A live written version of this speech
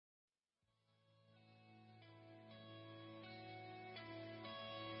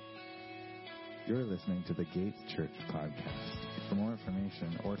You're listening to the Gates Church podcast. For more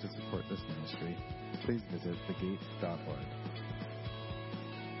information or to support this ministry, please visit thegates.org.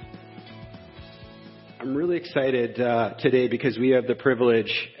 I'm really excited today because we have the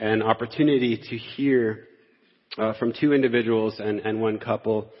privilege and opportunity to hear from two individuals and one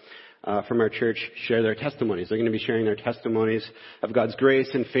couple from our church share their testimonies. They're going to be sharing their testimonies of God's grace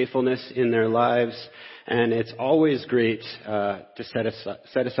and faithfulness in their lives. And it's always great to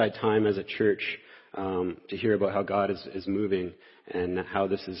set aside time as a church to hear about how God is moving and how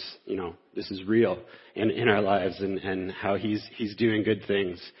this is real in our lives and how He's doing good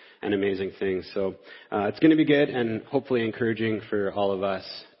things and amazing things. So it's going to be good and hopefully encouraging for all of us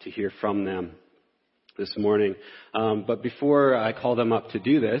to hear from them this morning. But before I call them up to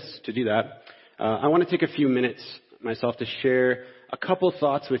do that, I want to take a few minutes myself to share a couple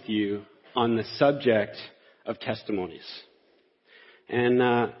thoughts with you on the subject of testimonies.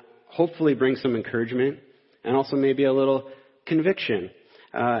 And hopefully bring some encouragement and also maybe a little conviction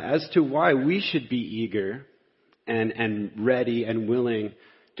as to why we should be eager and ready and willing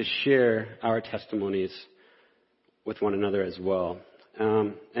to share our testimonies with one another as well.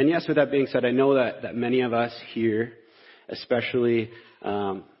 And yes, with that being said, I know that many of us here, especially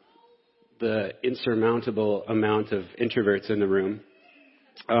the insurmountable amount of introverts in the room,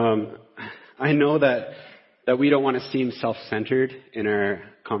 I know that we don't want to seem self-centered in our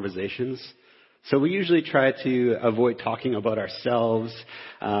conversations. So we usually try to avoid talking about ourselves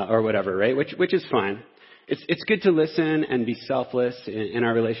or whatever, right? Which is fine. It's good to listen and be selfless in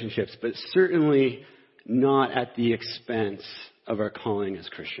our relationships, but certainly not at the expense of our calling as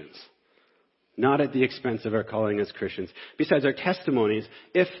Christians. Not at the expense of our calling as Christians. Besides, our testimonies,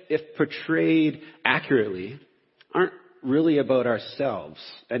 if portrayed accurately, aren't really about ourselves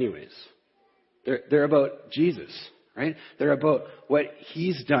anyways. They're about Jesus, right? They're about what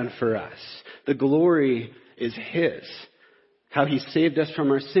He's done for us. The glory is His. How He saved us from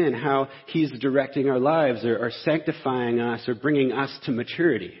our sin. How He's directing our lives or sanctifying us or bringing us to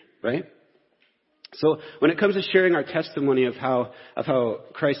maturity, right? So when it comes to sharing our testimony of how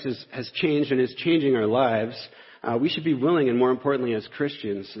Christ has changed and is changing our lives, we should be willing, and more importantly as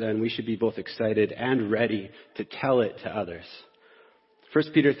Christians, then we should be both excited and ready to tell it to others.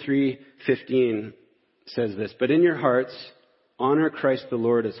 1 Peter 3:15 says this, "But in your hearts, honor Christ the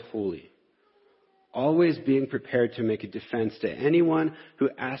Lord as holy, always being prepared to make a defense to anyone who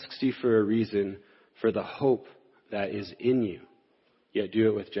asks you for a reason for the hope that is in you. Yet do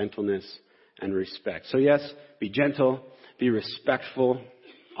it with gentleness and respect." So yes, be gentle, be respectful,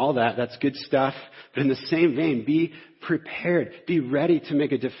 all that's good stuff. But in the same vein, be prepared, be ready to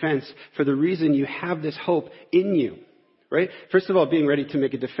make a defense for the reason you have this hope in you. Right? First of all, being ready to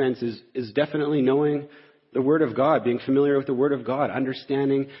make a defense is definitely knowing the Word of God, being familiar with the Word of God,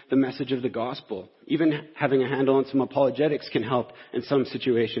 understanding the message of the gospel. Even having a handle on some apologetics can help in some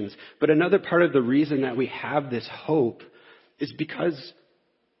situations. But another part of the reason that we have this hope is because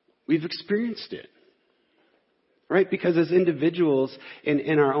we've experienced it. Right? Because as individuals,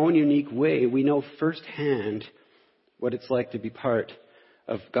 in our own unique way, we know firsthand what it's like to be part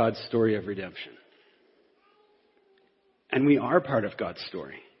of God's story of redemption. And we are part of God's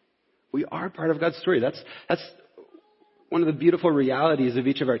story. We are part of God's story. That's one of the beautiful realities of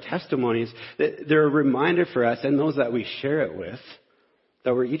each of our testimonies. That they're a reminder for us and those that we share it with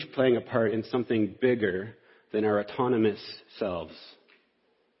that we're each playing a part in something bigger than our autonomous selves.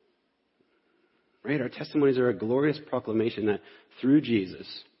 Right? Our testimonies are a glorious proclamation that through Jesus,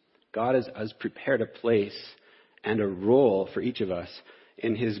 God has prepared a place and a role for each of us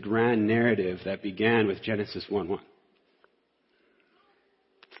in His grand narrative that began with Genesis 1:1.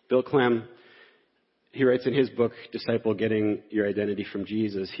 Bill Clem, he writes in his book, Disciple Getting Your Identity from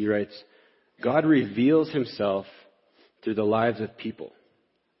Jesus, he writes, "God reveals Himself through the lives of people.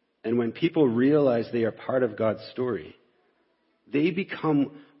 And when people realize they are part of God's story, they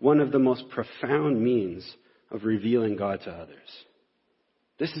become one of the most profound means of revealing God to others.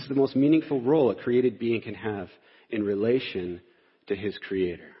 This is the most meaningful role a created being can have in relation to his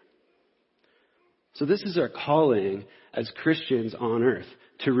Creator." So this is our calling as Christians on earth,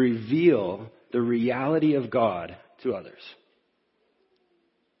 to reveal the reality of God to others.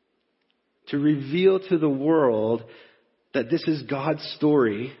 To reveal to the world that this is God's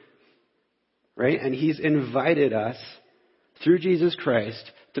story, right? And He's invited us through Jesus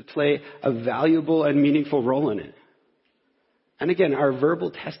Christ to play a valuable and meaningful role in it. And again, our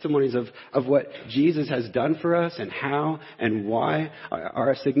verbal testimonies of what Jesus has done for us and how and why are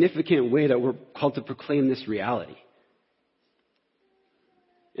a significant way that we're called to proclaim this reality.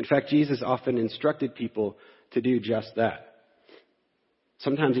 In fact, Jesus often instructed people to do just that.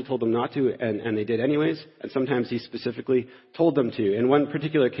 Sometimes he told them not to, and they did anyways. And sometimes he specifically told them to. In one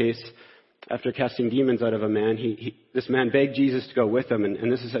particular case, after casting demons out of a man, this man begged Jesus to go with him.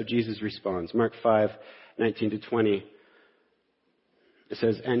 And this is how Jesus responds. Mark 5:19-20. It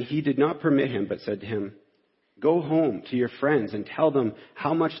says, "And he did not permit him, but said to him, 'Go home to your friends and tell them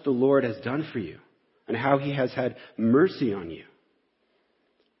how much the Lord has done for you and how he has had mercy on you.'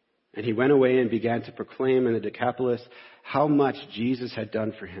 And he went away and began to proclaim in the Decapolis how much Jesus had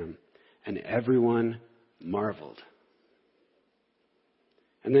done for him. And everyone marveled."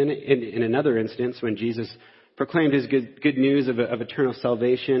 And then in another instance, when Jesus proclaimed his good news of eternal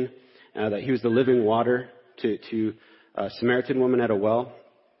salvation, that he was the living water to a Samaritan woman at a well,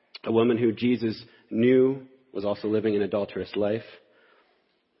 a woman who Jesus knew was also living an adulterous life.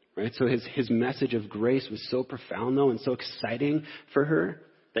 Right? So his message of grace was so profound, though, and so exciting for her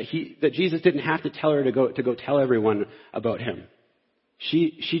that Jesus didn't have to tell her to go tell everyone about him.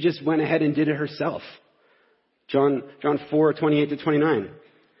 She just went ahead and did it herself. John 4:28-29.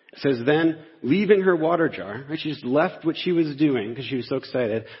 It says, "Then, leaving her water jar," right, she just left what she was doing because she was so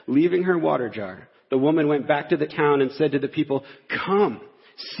excited. "Leaving her water jar, the woman went back to the town and said to the people, 'Come,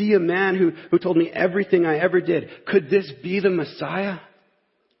 see a man who told me everything I ever did. Could this be the Messiah?'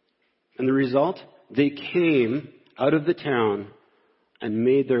 And the result, they came out of the town and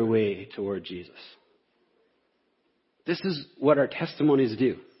made their way toward Jesus." This is what our testimonies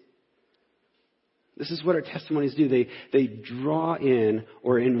do. This is what our testimonies do. They draw in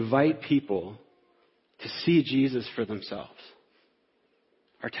or invite people to see Jesus for themselves.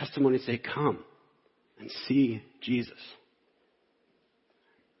 Our testimonies say, "Come and see Jesus."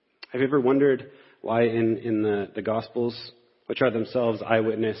 Have you ever wondered why in the Gospels, which are themselves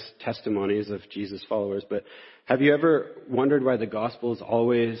eyewitness testimonies of Jesus' followers, but have you ever wondered why the Gospels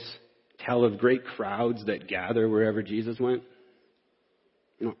always tell of great crowds that gather wherever Jesus went?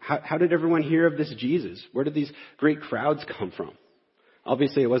 You know, how did everyone hear of this Jesus? Where did these great crowds come from?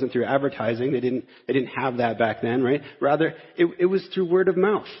 Obviously, it wasn't through advertising. They didn't have that back then, right? Rather, it was through word of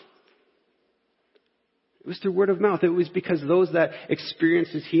mouth. It was through word of mouth. It was because those that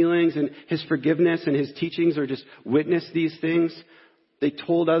experienced his healings and his forgiveness and his teachings, or just witnessed these things, they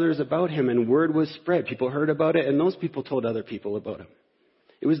told others about him, and word was spread. People heard about it, and those people told other people about him.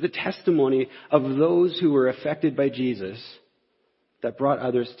 It was the testimony of those who were affected by Jesus that brought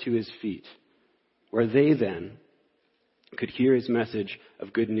others to his feet, where they then could hear his message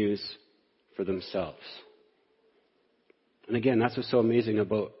of good news for themselves. And again, that's what's so amazing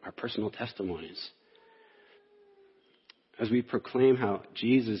about our personal testimonies. As we proclaim how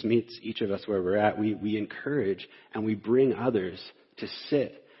Jesus meets each of us where we're at, we encourage and we bring others to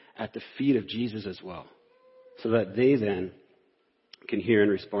sit at the feet of Jesus as well, so that they then can hear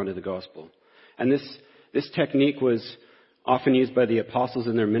and respond to the gospel. And this technique was often used by the apostles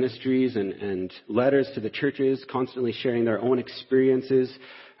in their ministries and letters to the churches, constantly sharing their own experiences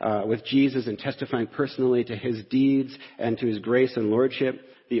with Jesus and testifying personally to his deeds and to his grace and lordship.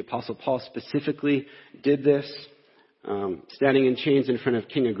 The apostle Paul specifically did this, standing in chains in front of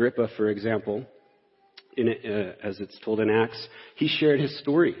King Agrippa, for example, as it's told in Acts. He shared his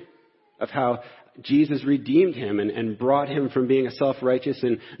story of how Jesus redeemed him and brought him from being a self-righteous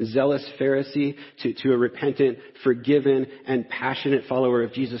and zealous Pharisee to a repentant, forgiven, and passionate follower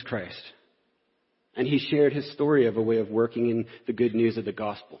of Jesus Christ. And he shared his story of a way of working in the good news of the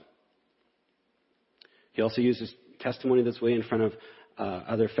gospel. He also used his testimony this way in front of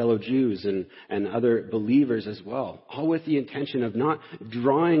other fellow Jews and other believers as well, all with the intention of not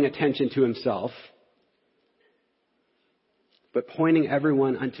drawing attention to himself, but pointing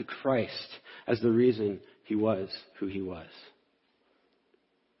everyone unto Christ as the reason he was who he was.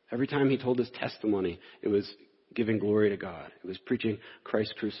 Every time he told his testimony, it was giving glory to God. It was preaching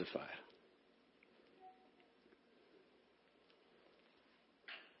Christ crucified.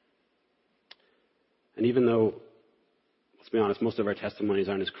 And even though, let's be honest, most of our testimonies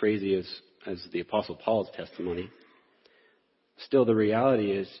aren't as crazy as the Apostle Paul's testimony, still the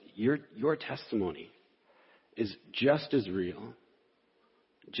reality is your testimony is just as real,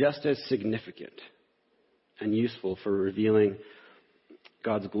 just as significant and useful for revealing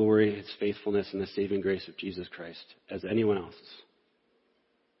God's glory, his faithfulness, and the saving grace of Jesus Christ as anyone else's.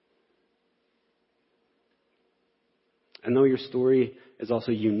 And though your story is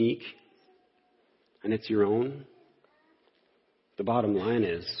also unique and it's your own, the bottom line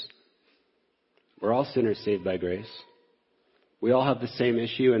is we're all sinners saved by grace. We all have the same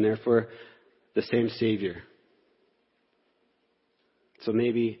issue and therefore the same Savior. So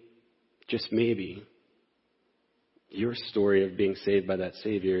maybe, just maybe, your story of being saved by that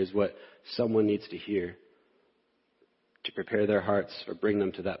Savior is what someone needs to hear to prepare their hearts or bring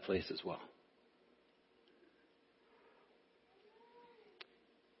them to that place as well.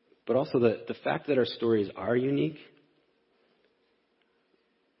 But also the fact that our stories are unique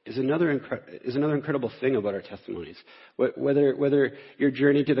is another incredible thing about our testimonies. Whether your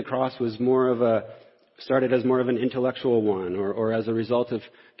journey to the cross was started as more of an intellectual one, or as a result of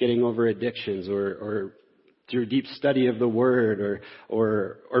getting over addictions, or through deep study of the Word,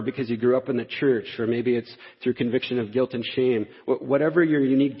 or because you grew up in the church, or maybe it's through conviction of guilt and shame. Whatever your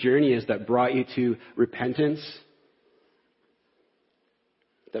unique journey is that brought you to repentance,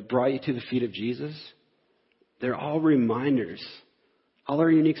 that brought you to the feet of Jesus, they're all reminders. All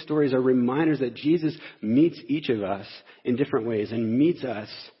our unique stories are reminders that Jesus meets each of us in different ways and meets us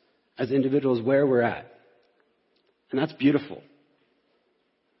as individuals where we're at. And that's beautiful.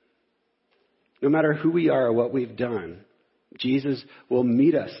 No matter who we are or what we've done, Jesus will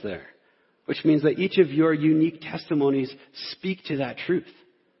meet us there, which means that each of your unique testimonies speak to that truth.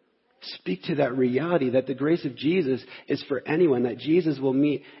 Speak to that reality that the grace of Jesus is for anyone, that Jesus will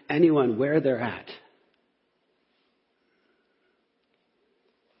meet anyone where they're at.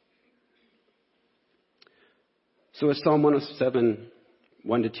 So as Psalm 107,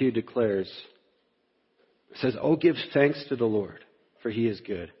 1-2 declares, it says, "Oh, give thanks to the Lord, for he is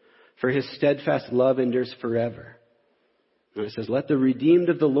good, for his steadfast love endures forever." And it says, "Let the redeemed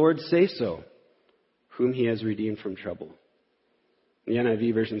of the Lord say so, whom he has redeemed from trouble." The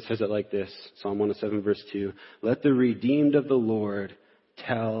NIV version says it like this, Psalm 107, verse 2, "Let the redeemed of the Lord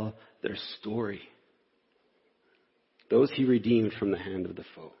tell their story, those he redeemed from the hand of the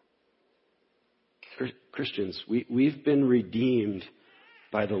foe." Christians, we've been redeemed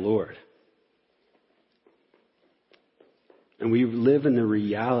by the Lord. And we live in the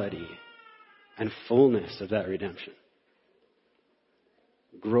reality and fullness of that redemption,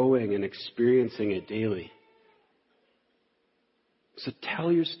 growing and experiencing it daily. So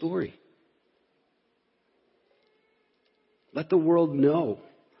tell your story. Let the world know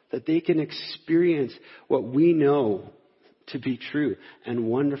that they can experience what we know to be true and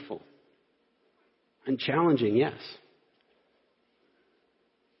wonderful and challenging, yes.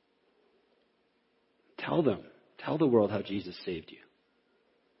 Tell the world how Jesus saved you,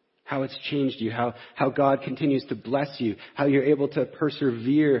 how it's changed you, how God continues to bless you, how you're able to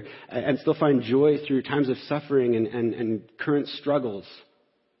persevere and still find joy through times of suffering and current struggles.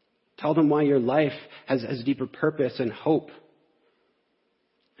 Tell them why your life has deeper purpose and hope.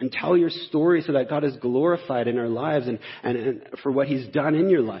 And tell your story so that God is glorified in our lives and for what he's done in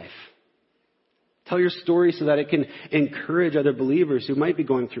your life. Tell your story so that it can encourage other believers who might be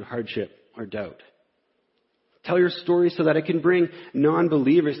going through hardship or doubt. Tell your story so that it can bring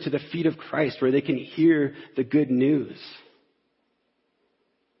non-believers to the feet of Christ where they can hear the good news.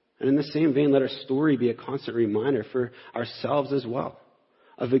 And in the same vein, let our story be a constant reminder for ourselves as well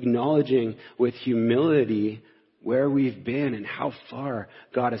of acknowledging with humility where we've been and how far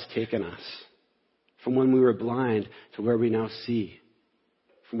God has taken us. From when we were blind to where we now see.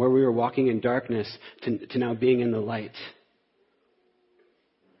 From where we were walking in darkness to now being in the light.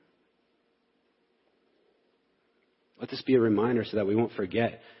 Let this be a reminder so that we won't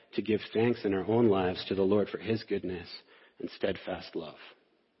forget to give thanks in our own lives to the Lord for his goodness and steadfast love.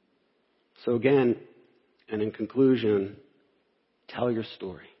 So again, and in conclusion, tell your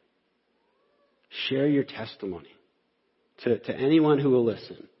story. Share your testimony to anyone who will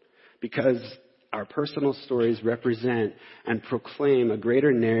listen, because our personal stories represent and proclaim a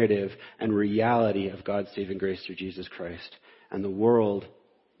greater narrative and reality of God's saving grace through Jesus Christ, and the world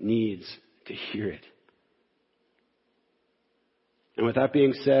needs to hear it. And with that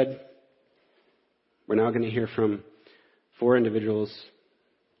being said, we're now going to hear from 4 individuals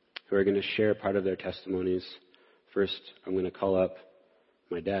who are going to share part of their testimonies. First, I'm going to call up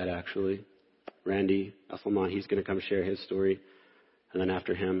my dad, actually, Randy Esselmont. He's going to come share his story. And then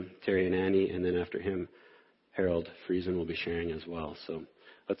after him, Terry and Annie. And then after him, Harold Friesen will be sharing as well. So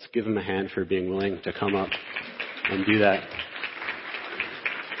let's give him a hand for being willing to come up and do that.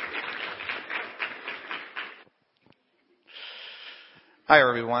 Hi,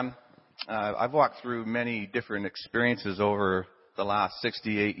 everyone. I've walked through many different experiences over the last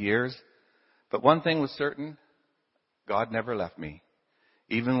 68 years. But one thing was certain, God never left me,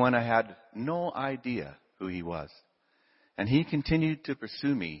 even when I had no idea who he was. And he continued to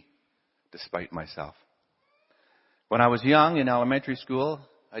pursue me despite myself. When I was young in elementary school,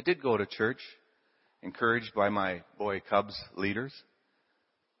 I did go to church, encouraged by my boy Cubs leaders.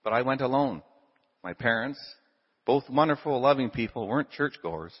 But I went alone. My parents, both wonderful, loving people, weren't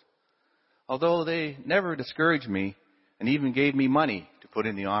churchgoers, although they never discouraged me and even gave me money to put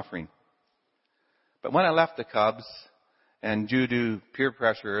in the offering. But when I left the Cubs, and due to peer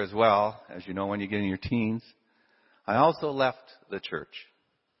pressure as well, as you know when you get in your teens, I also left the church.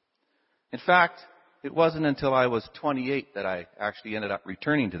 In fact, it wasn't until I was 28 that I actually ended up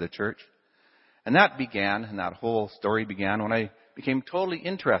returning to the church. And that whole story began when I became totally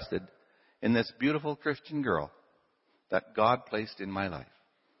interested in this beautiful Christian girl that God placed in my life,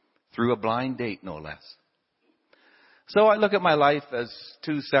 through a blind date, no less. So I look at my life as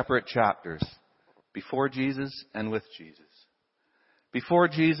two separate chapters, before Jesus and with Jesus. Before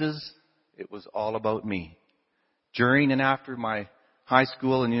Jesus, it was all about me. During and after my high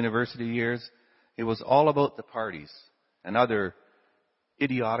school and university years, it was all about the parties and other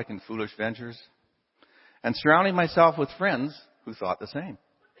idiotic and foolish ventures, and surrounding myself with friends who thought the same.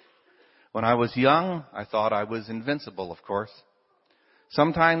 When I was young, I thought I was invincible, of course.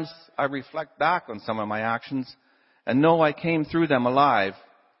 Sometimes I reflect back on some of my actions and know I came through them alive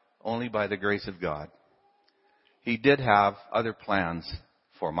only by the grace of God. He did have other plans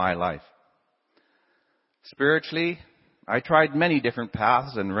for my life. Spiritually, I tried many different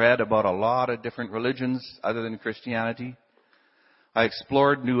paths and read about a lot of different religions other than Christianity. I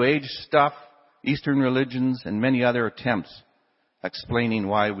explored New Age stuff, Eastern religions, and many other attempts explaining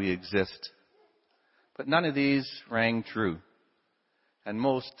why we exist. But none of these rang true. And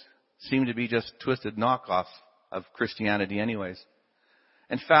most seem to be just twisted knockoffs of Christianity anyways.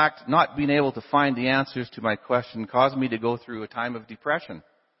 In fact, not being able to find the answers to my question caused me to go through a time of depression,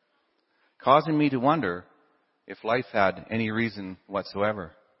 causing me to wonder if life had any reason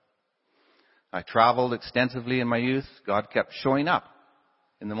whatsoever. I traveled extensively in my youth. God kept showing up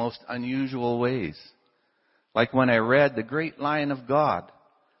in the most unusual ways. Like when I read The Great Lion of God,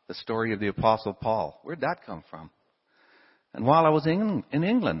 the story of the Apostle Paul. Where'd that come from? And while I was in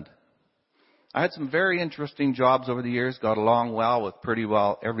England, I had some very interesting jobs over the years, got along well with pretty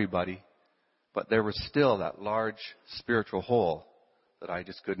well everybody, but there was still that large spiritual hole that I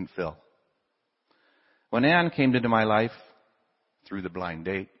just couldn't fill. When Anne came into my life through the blind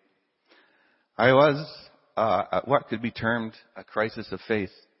date, I was at what could be termed a crisis of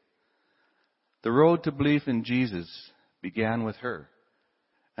faith. The road to belief in Jesus began with her,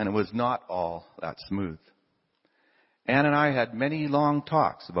 and it was not all that smooth. Anne and I had many long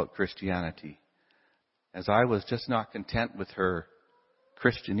talks about Christianity, as I was just not content with her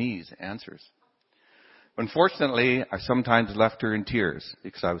Christianese answers. Unfortunately, I sometimes left her in tears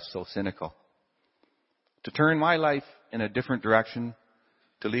because I was so cynical. To turn my life in a different direction,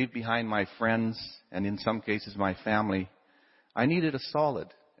 to leave behind my friends, and in some cases my family, I needed a solid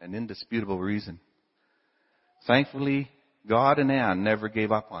and indisputable reason. Thankfully, God and Anne never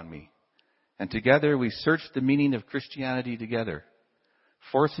gave up on me. And together we searched the meaning of Christianity together,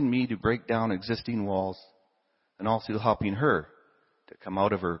 forcing me to break down existing walls and also helping her to come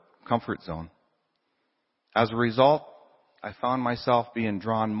out of her comfort zone. As a result, I found myself being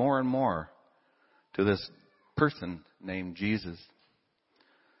drawn more and more to this person named Jesus.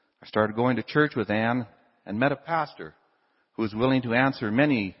 I started going to church with Anne and met a pastor who was willing to answer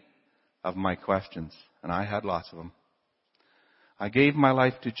many of my questions, and I had lots of them. I gave my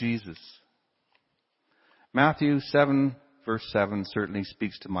life to Jesus. Matthew 7, verse 7 certainly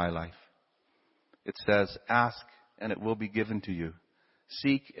speaks to my life. It says, "Ask, and it will be given to you.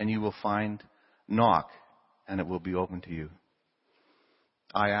 Seek, and you will find. Knock, and it will be open to you."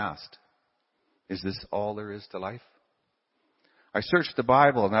 I asked, is this all there is to life? I searched the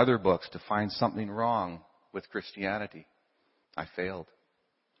Bible and other books to find something wrong with Christianity. I failed.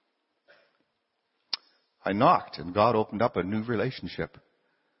 I knocked, and God opened up a new relationship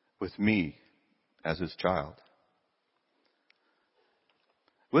with me as his child.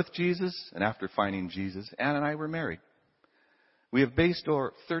 With Jesus, and after finding Jesus, Anne and I were married. We have based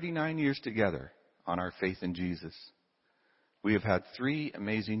our 39 years together on our faith in Jesus. We have had 3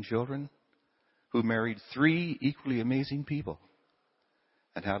 amazing children who married 3 equally amazing people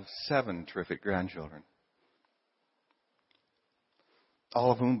and have 7 terrific grandchildren,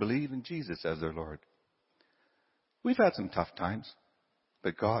 all of whom believe in Jesus as their Lord. We've had some tough times,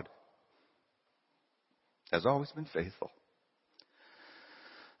 but God has always been faithful.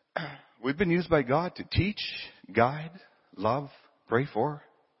 We've been used by God to teach, guide, love, pray for,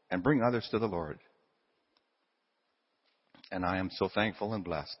 and bring others to the Lord. And I am so thankful and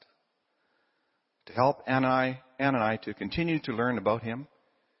blessed to help Anne and I to continue to learn about him.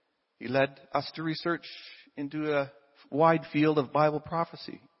 He led us to research into a wide field of Bible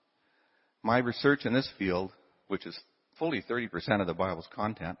prophecy. My research in this field, which is fully 30% of the Bible's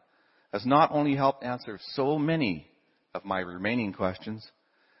content, has not only helped answer so many of my remaining questions,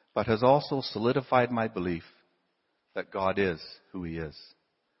 but has also solidified my belief that God is who he is.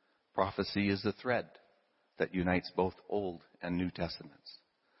 Prophecy is the thread that unites both Old and New Testaments.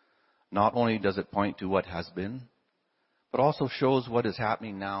 Not only does it point to what has been, but also shows what is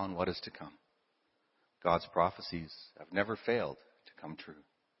happening now and what is to come. God's prophecies have never failed to come true.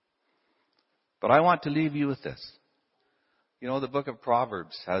 But I want to leave you with this. You know, the book of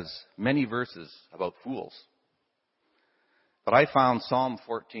Proverbs has many verses about fools. But I found Psalm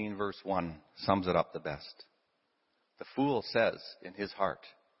 14 verse 1 sums it up the best. The fool says in his heart,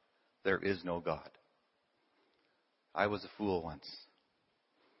 there is no God. I was a fool once.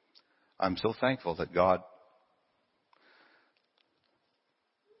 I'm so thankful that God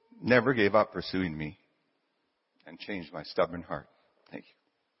never gave up pursuing me and changed my stubborn heart. Thank you.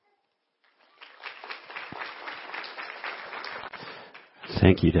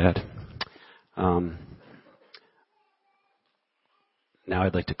 Thank you, Dad. Now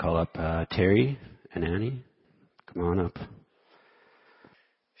I'd like to call up Terry and Annie. Come on up.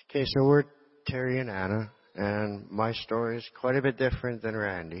 Okay, so we're Terry and Anna, and my story is quite a bit different than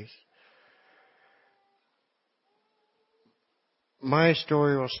Randy's. My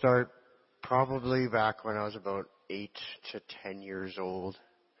story will start probably back when I was about 8 to 10 years old.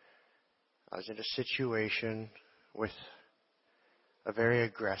 I was in a situation with a very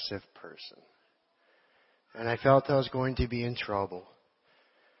aggressive person, and I felt I was going to be in trouble.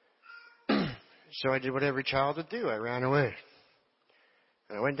 So I did what every child would do. I ran away.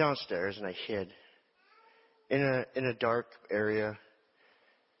 And I went downstairs and I hid in a dark area.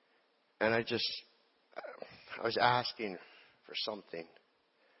 And I was asking for something.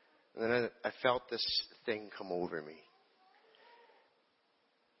 And then I felt this thing come over me.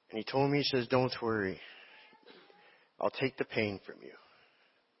 And he told me, he says, don't worry. I'll take the pain from you.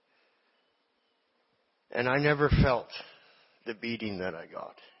 And I never felt the beating that I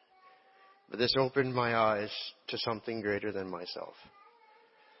got. But this opened my eyes to something greater than myself.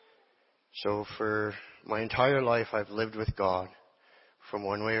 So for my entire life, I've lived with God from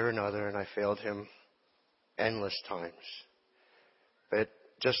one way or another, and I failed Him endless times. But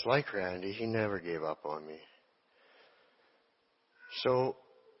just like Randy, he never gave up on me. So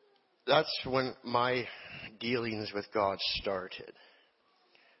that's when my dealings with God started.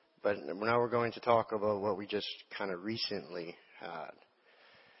 But now we're going to talk about what we just kind of recently had.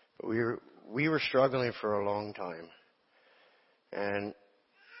 But we were struggling for a long time. And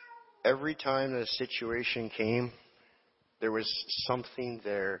every time the situation came, there was something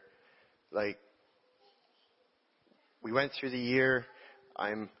there. Like, we went through the year,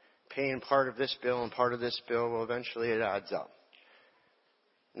 I'm paying part of this bill and part of this bill. Well, eventually it adds up.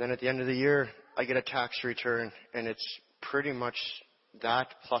 And then at the end of the year, I get a tax return, and it's pretty much that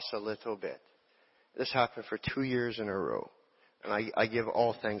plus a little bit. This happened for 2 years in a row. And I give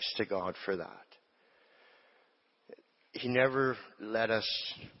all thanks to God for that. He never let us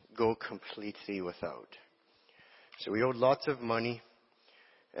go completely without. So we owed lots of money,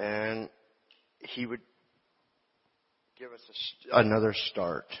 and He would give us another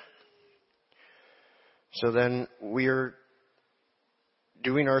start. So then we're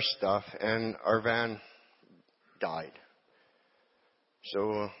doing our stuff, and our van died.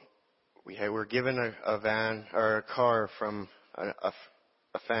 So we were given a van or a car from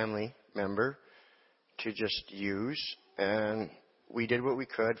a family member to just use, and we did what we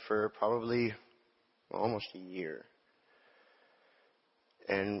could for probably almost a year.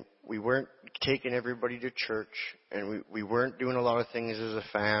 And we weren't taking everybody to church, and we weren't doing a lot of things as a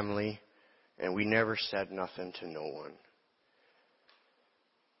family, and we never said nothing to no one.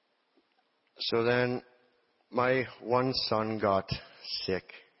 So then my one son got sick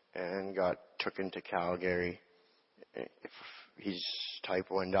and got taken to Calgary. He's type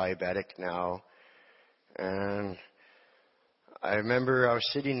 1 diabetic now. And I remember I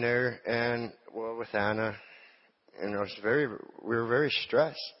was sitting there with Anna, and we were very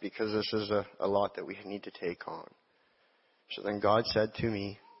stressed because this is a lot that we need to take on. So then God said to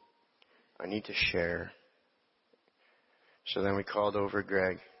me, I need to share. So then we called over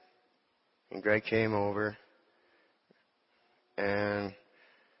Greg. And Greg came over, and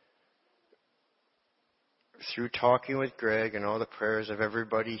through talking with Greg and all the prayers of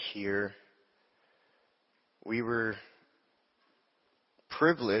everybody here, we were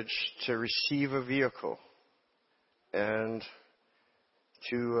privileged to receive a vehicle. And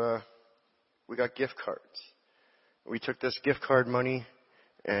we got gift cards. We took this gift card money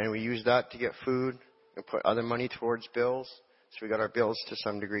and we used that to get food and put other money towards bills. So we got our bills to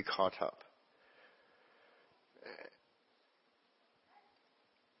some degree caught up.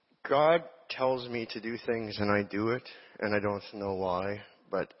 God tells me to do things and I do it, and I don't know why,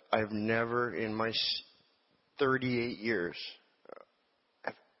 but I've never in my 38 years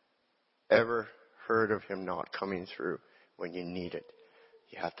ever heard of him not coming through when you need it.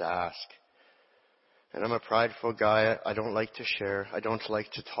 You have to ask. And I'm a prideful guy. I don't like to share. I don't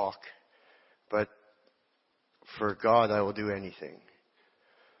like to talk. But for God, I will do anything.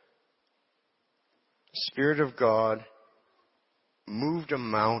 The Spirit of God moved a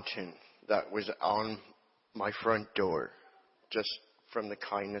mountain that was on my front door just from the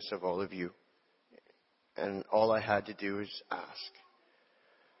kindness of all of you. And all I had to do is ask.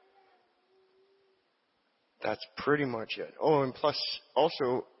 That's pretty much it. Oh, and plus,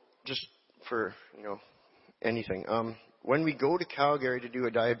 also, just for, anything. When we go to Calgary to do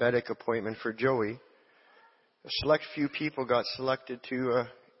a diabetic appointment for Joey, a select few people got selected to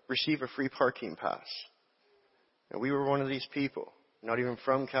receive a free parking pass. And we were one of these people, not even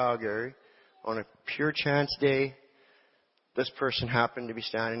from Calgary. On a pure chance day, this person happened to be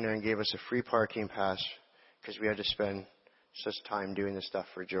standing there and gave us a free parking pass because we had to spend such time doing this stuff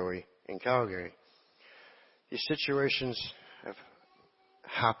for Joey in Calgary. These situations have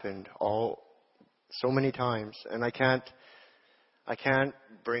happened so many times, and I can't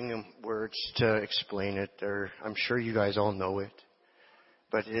bring them words to explain it, or I'm sure you guys all know it.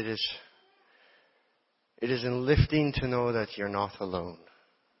 But it is enlifting to know that you're not alone.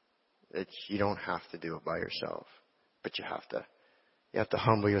 That you don't have to do it by yourself, but you have to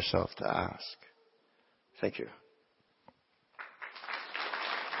humble yourself to ask. Thank you.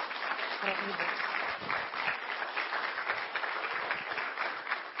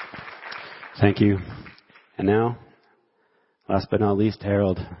 Thank you. And now, last but not least,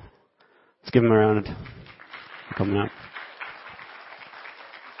 Harold. Let's give him a round for coming up.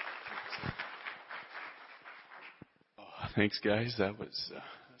 Thanks, guys. That's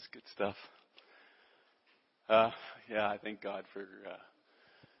good stuff. I thank God for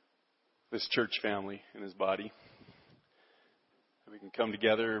this church family and His body. We can come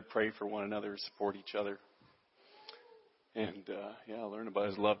together, pray for one another, support each other, and learn about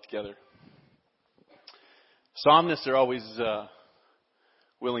His love together. Psalmists are always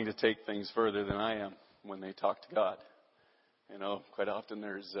willing to take things further than I am when they talk to God. Quite often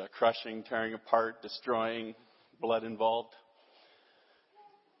there's crushing, tearing apart, destroying, blood involved.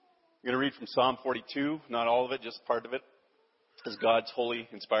 I'm going to read from Psalm 42, not all of it, just part of it, as God's holy,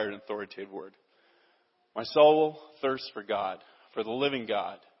 inspired, and authoritative word. My soul thirsts for God, for the living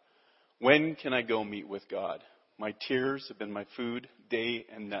God. When can I go meet with God? My tears have been my food day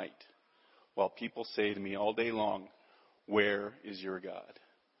and night, while people say to me all day long, where is your God?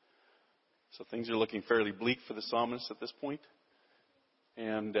 So things are looking fairly bleak for the psalmist at this point.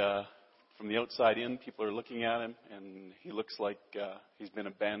 And from the outside in, people are looking at him, and he looks like he's been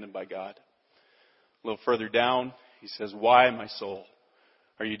abandoned by God. A little further down, he says, why, my soul,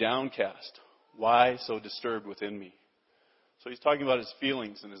 are you downcast? Why so disturbed within me? So he's talking about his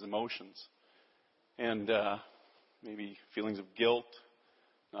feelings and his emotions. And maybe feelings of guilt,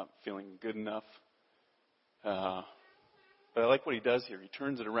 not feeling good enough. But I like what he does here. He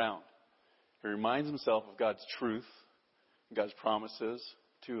turns it around. He reminds himself of God's truth, God's promises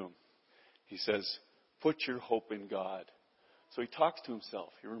to him. He says, put your hope in God. So he talks to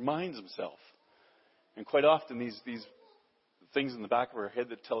himself. He reminds himself. And quite often these things in the back of our head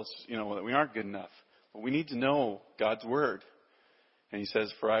that tell us, that we aren't good enough. But we need to know God's word. And he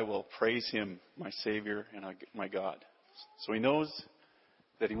says, for I will praise him, my Savior and my God. So he knows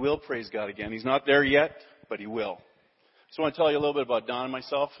that he will praise God again. He's not there yet, but he will. Just want to tell you a little bit about Don and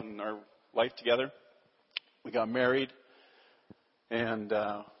myself and our life together. We got married, and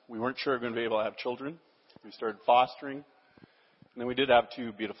we weren't sure we were going to be able to have children. We started fostering, and then we did have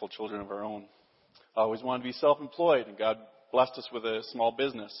 2 beautiful children of our own. I always wanted to be self-employed, and God blessed us with a small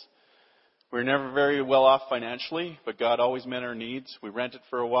business. We were never very well off financially, but God always met our needs. We rented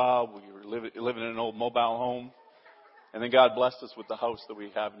for a while. We were living in an old mobile home. And then God blessed us with the house that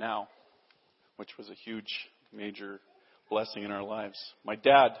we have now, which was a huge, major blessing in our lives. My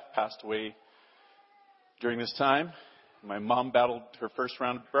dad passed away during this time. My mom battled her first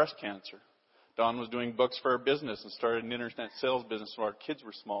round of breast cancer. Dawn was doing books for her business and started an internet sales business when our kids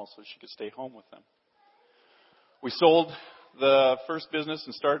were small so she could stay home with them. We sold the first business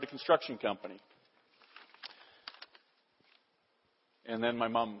and started a construction company. And then my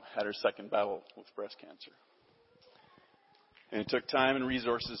mom had her second battle with breast cancer. And it took time and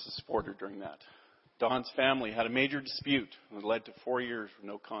resources to support her during that. Dawn's family had a major dispute that led to 4 years with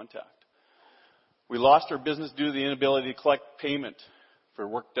no contact. We lost our business due to the inability to collect payment for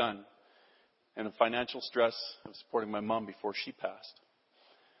work done and the financial stress of supporting my mom before she passed.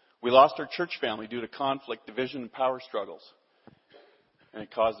 We lost our church family due to conflict, division, and power struggles. And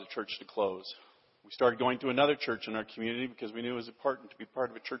it caused the church to close. We started going to another church in our community because we knew it was important to be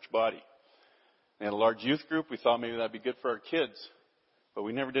part of a church body. They had a large youth group. We thought maybe that'd be good for our kids. But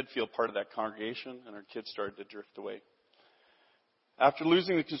we never did feel part of that congregation, and our kids started to drift away. After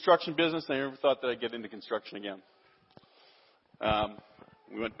losing the construction business, I never thought that I'd get into construction again. I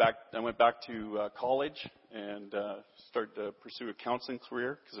went back to college and started to pursue a counseling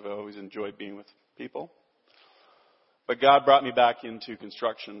career because I've always enjoyed being with people. But God brought me back into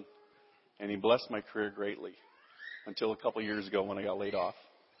construction, and He blessed my career greatly until a couple years ago when I got laid off.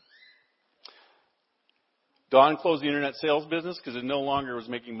 Dawn closed the internet sales business because it no longer was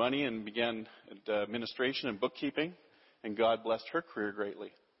making money and began administration and bookkeeping, and God blessed her career greatly.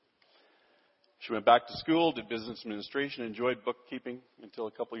 She went back to school, did business administration, enjoyed bookkeeping until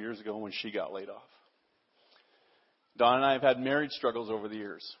a couple years ago when she got laid off. Dawn and I have had marriage struggles over the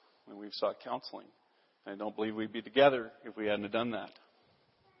years when we've sought counseling. I don't believe we'd be together if we hadn't have done that.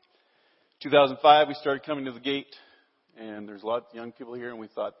 2005, we started coming to the gate, and there's a lot of young people here, and we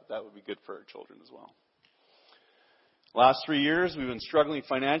thought that would be good for our children as well. Last 3 years, we've been struggling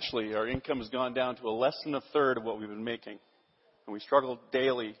financially. Our income has gone down to less than a third of what we've been making. And we struggle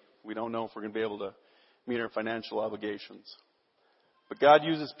daily. We don't know if we're going to be able to meet our financial obligations. But God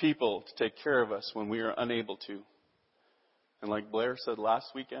uses people to take care of us when we are unable to. And like Blair said last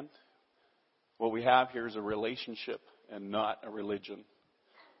weekend, what we have here is a relationship and not a religion.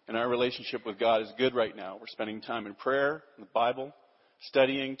 And our relationship with God is good right now. We're spending time in prayer, in the Bible,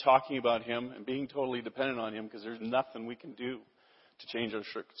 studying, talking about Him, and being totally dependent on Him because there's nothing we can do to change our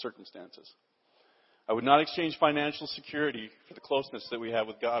circumstances. I would not exchange financial security for the closeness that we have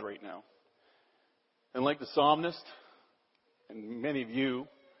with God right now. And like the psalmist, and many of you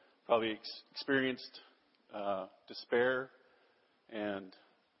probably experienced despair and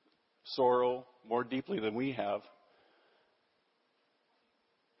sorrow more deeply than we have.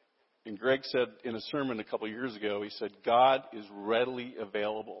 And Greg said in a sermon a couple years ago, he said, God is readily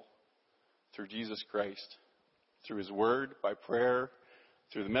available through Jesus Christ, through His Word, by prayer,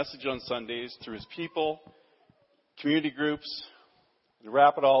 through the message on Sundays, through His people, community groups. And to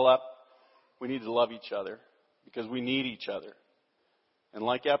wrap it all up, we need to love each other because we need each other. And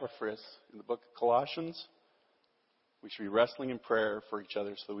like Epaphras in the book of Colossians, we should be wrestling in prayer for each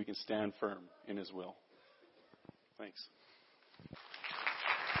other so we can stand firm in His will. Thanks.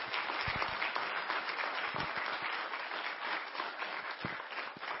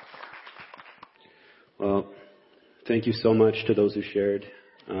 Well, thank you so much to those who shared.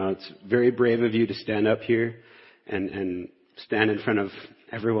 It's very brave of you to stand up here and stand in front of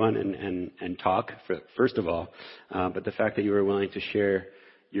everyone and talk, first of all. But the fact that you were willing to share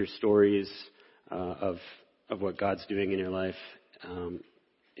your stories of what God's doing in your life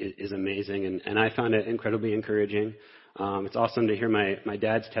is amazing. And I found it incredibly encouraging. It's awesome to hear my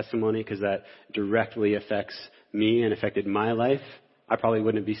dad's testimony because that directly affects me and affected my life. I probably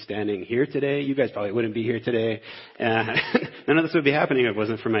wouldn't be standing here today. You guys probably wouldn't be here today. None of this would be happening if it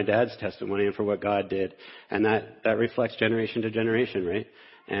wasn't for my dad's testimony and for what God did. And that reflects generation to generation, right?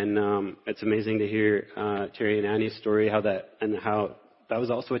 And it's amazing to hear Terry and Annie's story, how that was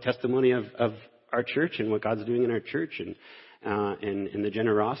also a testimony of our church and what God's doing in our church and the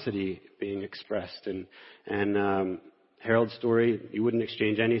generosity being expressed. And Harold's story, you wouldn't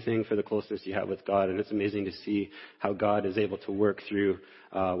exchange anything for the closeness you have with God. And it's amazing to see how God is able to work through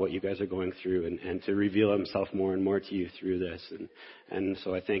what you guys are going through and to reveal Himself more and more to you through this. And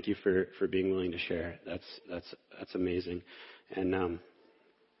so I thank you for being willing to share. That's amazing. And I'm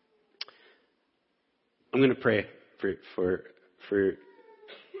going to pray for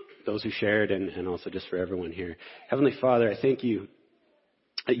those who shared and also just for everyone here. Heavenly Father, I thank you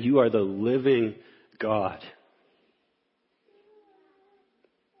that you are the living God.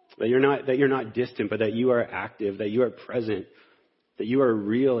 That you're not distant, but that you are active, that you are present, that you are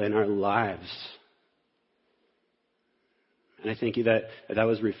real in our lives. And I thank you that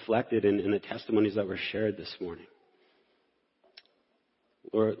was reflected in the testimonies that were shared this morning.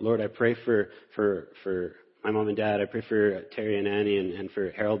 Lord, I pray for my mom and dad. I pray for Terry and Annie and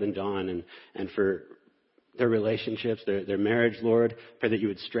for Harold and Dawn and for their relationships, their marriage, Lord. I pray that you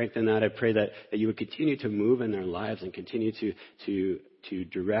would strengthen that. I pray that you would continue to move in their lives and continue to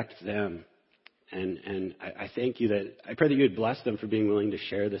direct them. And I thank you that I pray that you would bless them for being willing to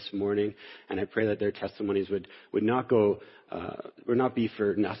share this morning. And I pray that their testimonies would not be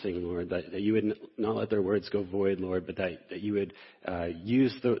for nothing, Lord, that you would not let their words go void, Lord, but that you would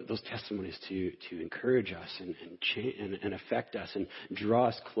use those testimonies to encourage us and affect us and draw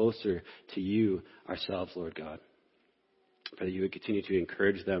us closer to you ourselves, Lord God. Pray that you would continue to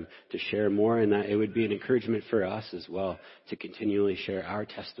encourage them to share more, and that it would be an encouragement for us as well to continually share our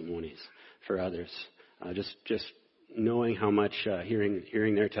testimonies for others. Just knowing how much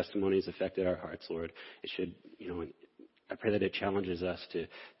hearing their testimonies affected our hearts, Lord, it should, I pray that it challenges us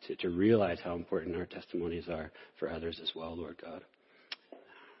to realize how important our testimonies are for others as well, Lord God.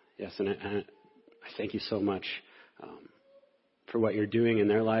 Yes, and I thank you so much for what you're doing in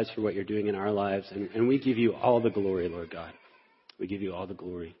their lives, for what you're doing in our lives, and we give you all the glory, Lord God. We give you all the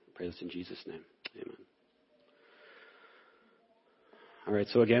glory. I pray this in Jesus' name. Amen. All right,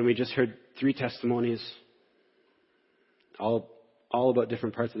 so again, we just heard 3 testimonies, all about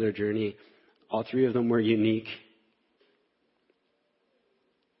different parts of their journey. All 3 of them were unique.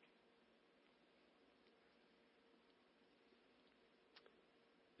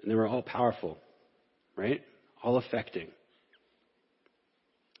 And they were all powerful, right? All affecting.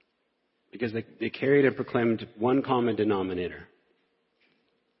 Because they carried and proclaimed one common denominator.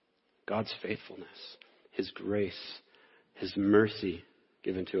 God's faithfulness, His grace, His mercy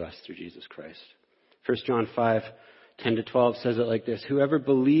given to us through Jesus Christ. 1 John 5:10-12 says it like this: whoever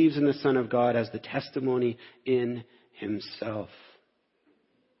believes in the Son of God has the testimony in himself.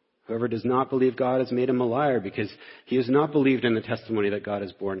 Whoever does not believe God has made him a liar, because he has not believed in the testimony that God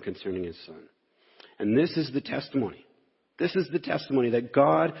has borne concerning his Son. And this is the testimony. This is the testimony that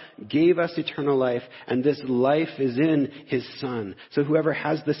God gave us eternal life, and this life is in his Son. So whoever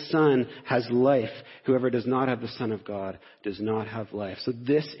has the Son has life. Whoever does not have the Son of God does not have life. So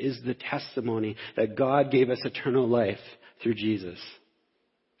this is the testimony that God gave us eternal life through Jesus.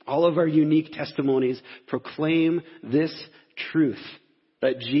 All of our unique testimonies proclaim this truth,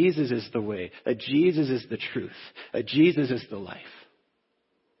 that Jesus is the way, that Jesus is the truth, that Jesus is the life.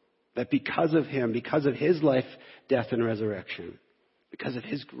 That because of him, because of his life, death, and resurrection, because of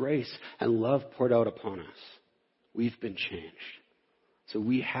his grace and love poured out upon us, we've been changed. So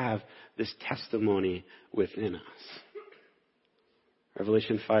we have this testimony within us.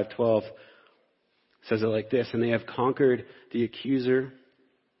 Revelation 5:12 says it like this: and they have conquered the accuser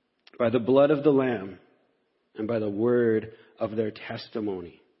by the blood of the Lamb and by the word of their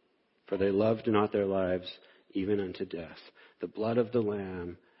testimony. For they loved not their lives even unto death. The blood of the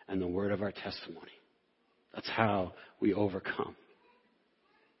Lamb and the word of our testimony. That's how we overcome.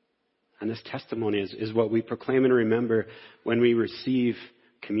 And this testimony is what we proclaim and remember when we receive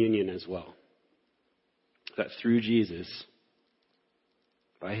communion as well. That through Jesus,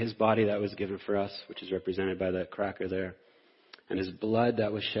 by his body that was given for us, which is represented by that cracker there, and his blood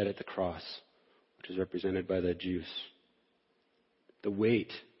that was shed at the cross, which is represented by the juice, the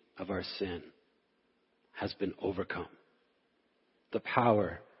weight of our sin has been overcome. The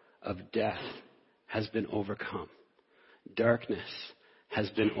power of death has been overcome. Darkness has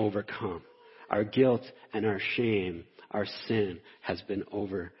been overcome. Our guilt and our shame, our sin has been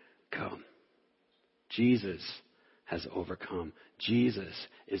overcome. Jesus has overcome. Jesus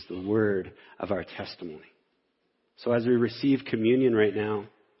is the word of our testimony. So as we receive communion right now,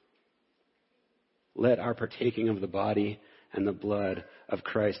 let our partaking of the body and the blood of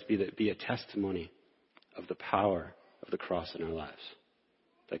Christ be a testimony of the power of the cross in our lives.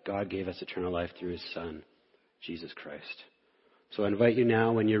 That God gave us eternal life through his Son, Jesus Christ. So I invite you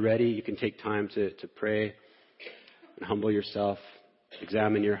now, when you're ready, you can take time to pray and humble yourself,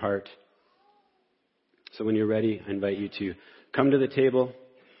 examine your heart. So when you're ready, I invite you to come to the table,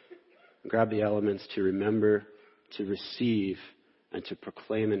 grab the elements to remember, to receive, and to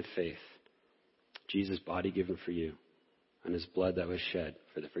proclaim in faith Jesus' body given for you and his blood that was shed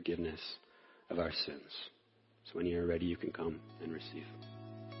for the forgiveness of our sins. So when you're ready, you can come and receive.